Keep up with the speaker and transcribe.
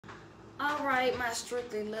All right, my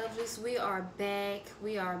strictly lovelies, we are back.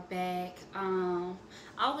 I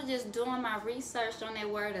was just doing my research on that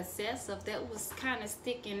word obsessive. That was kind of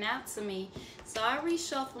sticking out to me. So I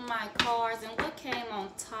reshuffled my cards, and what came on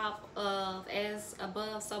top of as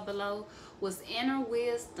above so below was inner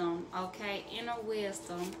wisdom. Okay, inner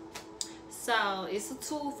wisdom. So it's a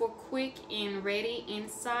tool for quick and ready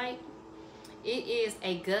insight. It is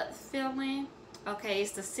a gut feeling. Okay,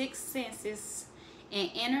 it's the sixth senses, an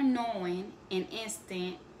inner knowing, an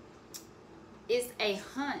instinct. It's a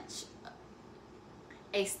hunch,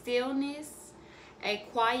 a stillness, a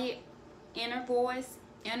quiet inner voice,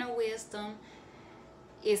 inner wisdom.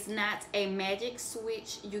 It's not a magic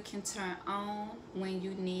switch you can turn on when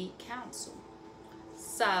you need counsel.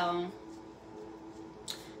 So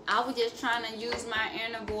I was just trying to use my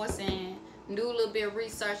inner voice and do a little bit of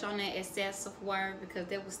research on that excessive word because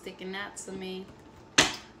that was sticking out to me.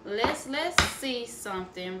 Let's see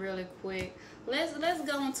something really quick. Let's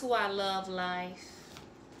go into our love life.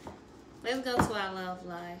 Let's go to our love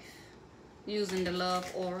life using the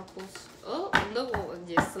love oracles. Oh, look what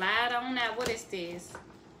just slide on out. What is this?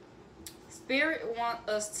 Spirit wants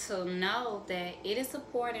us to know that it is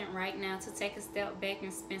important right now to take a step back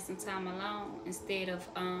and spend some time alone instead of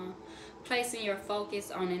placing your focus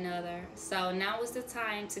on another. So now is the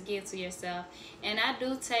time to give to yourself. And I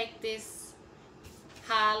do take this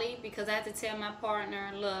highly because I have to tell my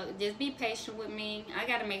partner, look, just be patient with me. I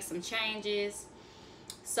got to make some changes.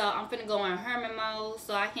 So I'm finna go in hermit mode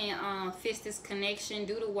so I can fix this connection,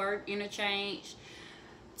 do the work, interchange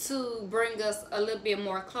to bring us a little bit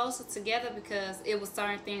more closer together because it was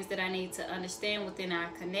certain things that I need to understand within our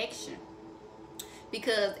connection.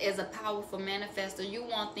 Because as a powerful manifestor, you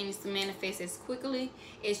want things to manifest as quickly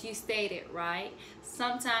as you stated, right?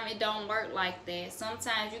 Sometimes it don't work like that.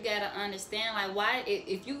 Sometimes you gotta understand, like, why,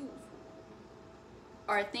 if you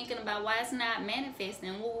are thinking about why it's not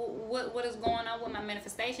manifesting, what is going on with my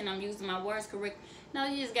manifestation? I'm using my words correct. No,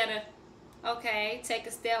 you just gotta, okay, take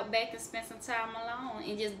a step back and spend some time alone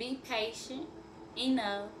and just be patient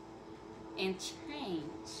enough and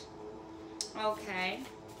change. Okay,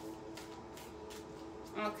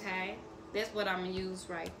 that's what I'm gonna use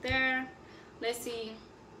right there. Let's see.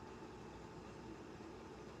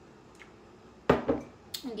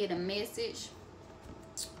 Get a message,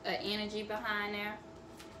 an energy behind there.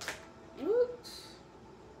 Oops.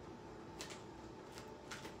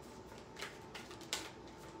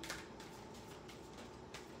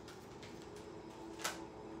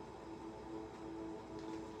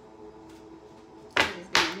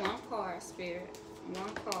 Just get one card, Spirit.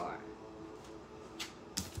 One card.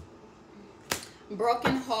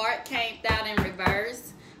 Broken heart came out in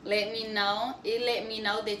reverse. Let me know. It let me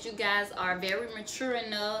know that you guys are very mature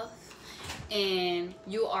enough and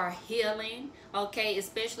you are healing. Okay,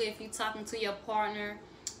 especially if you're talking to your partner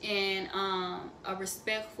in a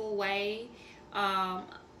respectful way.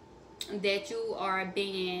 That you are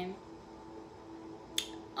being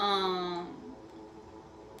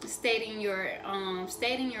stating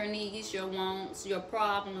your needs, your wants, your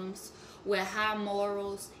problems with high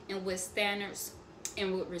morals and with standards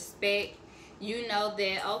and with respect. You know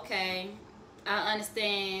that, okay, I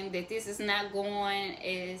understand that this is not going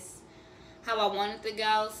as how I want it to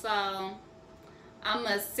go, so I'm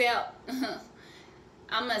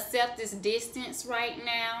accept this distance right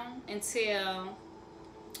now until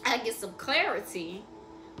I get some clarity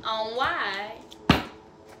on why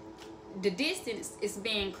the distance is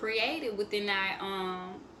being created within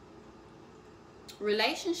our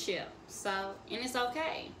relationship. So, and it's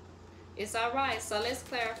okay, it's all right. So let's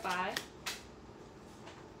clarify.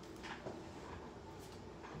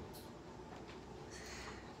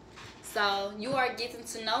 So you are getting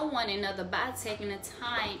to know one another by taking the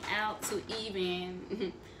time out to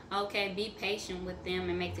even okay, be patient with them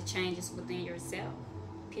and make the changes within yourself,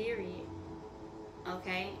 period.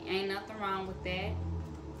 Okay, ain't nothing wrong with that.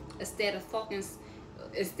 Instead of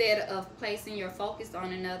placing your focus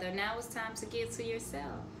on another, now it's time to give to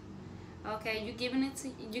yourself. Okay, you're giving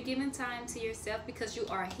time to yourself because you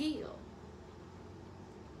are healed.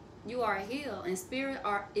 You are healed, and spirit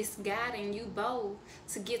is guiding you both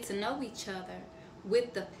to get to know each other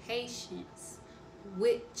with the patience,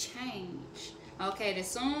 with change. Okay, as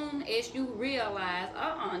soon as you realize,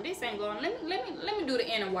 this ain't going. Let me do the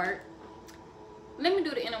inner work. Let me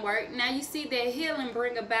do the inner work. Now you see that healing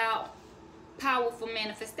bring about powerful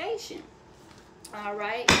manifestation. All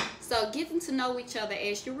right, so getting to know each other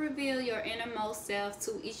as you reveal your innermost self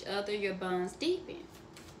to each other, your bonds deepen.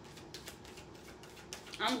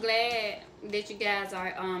 I'm glad that you guys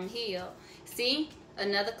are healed. See,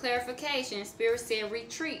 another clarification. Spirit said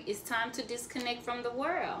retreat. It's time to disconnect from the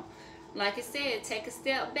world. Like I said, take a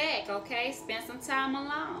step back, okay? Spend some time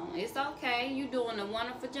alone. It's okay. You're doing a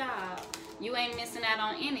wonderful job. You ain't missing out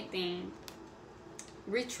on anything.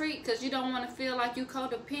 Retreat, because you don't want to feel like you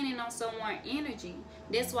codependent on someone's energy.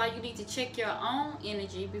 That's why you need to check your own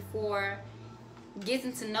energy before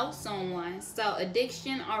getting to know someone. So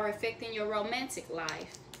addiction are affecting your romantic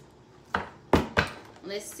life.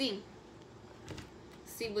 Let's see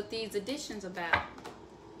what these addictions about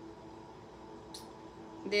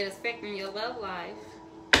that's affecting your love life.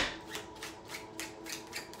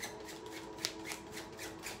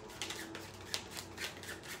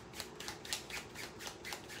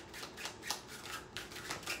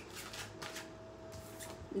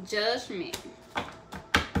 Judgment.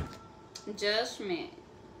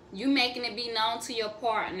 You making it be known to your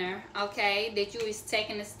partner, okay, that you is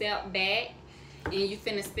taking a step back and you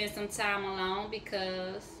finna spend some time alone,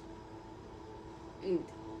 because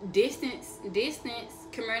distance,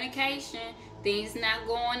 communication, things not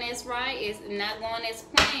going as right, it's not going as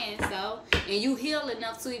planned. So, and you heal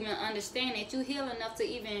enough to even understand it. You heal enough to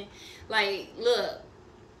even, like, look,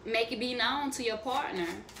 make it be known to your partner.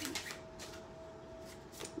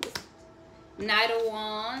 Knight of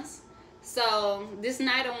Wands. So this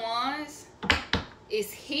Knight of Wands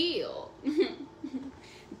is healed.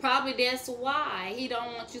 Probably that's why he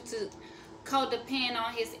don't want you to codepend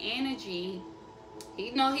on his energy.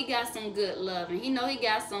 He know he got some good loving. He know he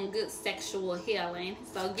got some good sexual healing.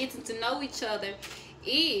 So getting to know each other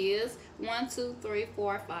is 1, 2, 3,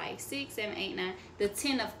 4, 5, 6, 7, 8, 9. The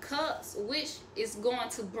 10 of Cups, which is going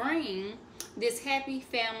to bring this happy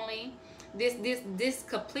family, this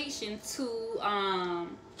completion to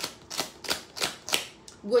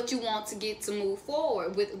what you want to get to move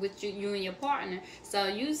forward with you and your partner. So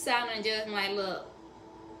you sounding just like, look,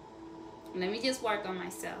 let me just work on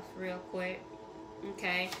myself real quick.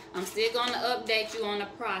 Okay, I'm still going to update you on the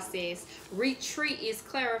process. Retreat is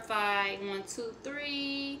clarified. 1, 2,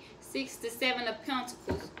 3, 6 to 7 of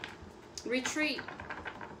Pentacles. Retreat,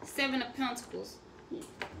 7 of Pentacles.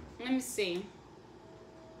 Let me see.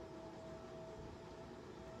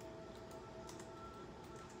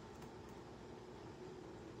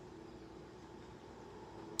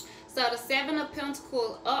 So the 7 of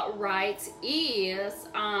Pentacles upright is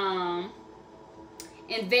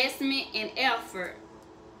investment and effort.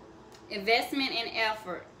 Investment and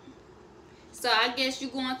effort. So I guess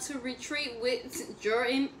you're going to retreat with your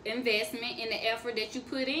investment and the effort that you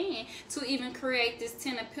put in to even create this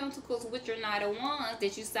 10 of Pentacles with your Knight of Wands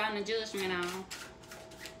that you signed a judgment on.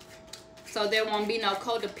 So there won't be no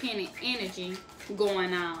codependent energy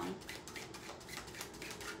going on.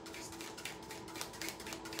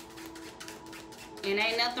 And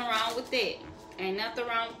ain't nothing wrong with that. Ain't nothing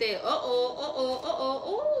wrong with that.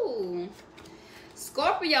 Ooh.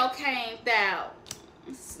 Scorpio came out.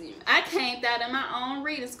 I came out in my own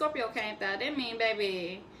reading. Scorpio came out. That mean,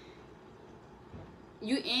 baby,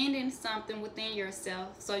 you ending something within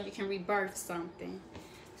yourself so you can rebirth something.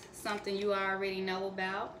 Something you already know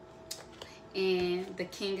about. And the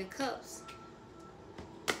King of Cups.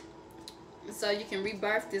 So you can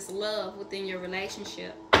rebirth this love within your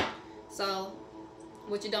relationship. So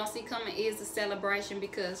what you don't see coming is a celebration,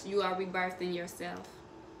 because you are rebirthing yourself.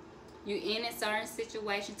 You in a certain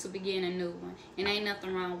situation to begin a new one. And ain't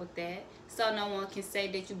nothing wrong with that. So no one can say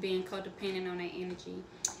that you're being codependent on their energy.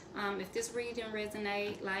 If this reading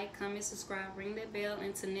resonate, like, comment, subscribe, ring that bell.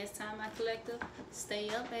 Until next time, my collective, stay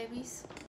up, babies.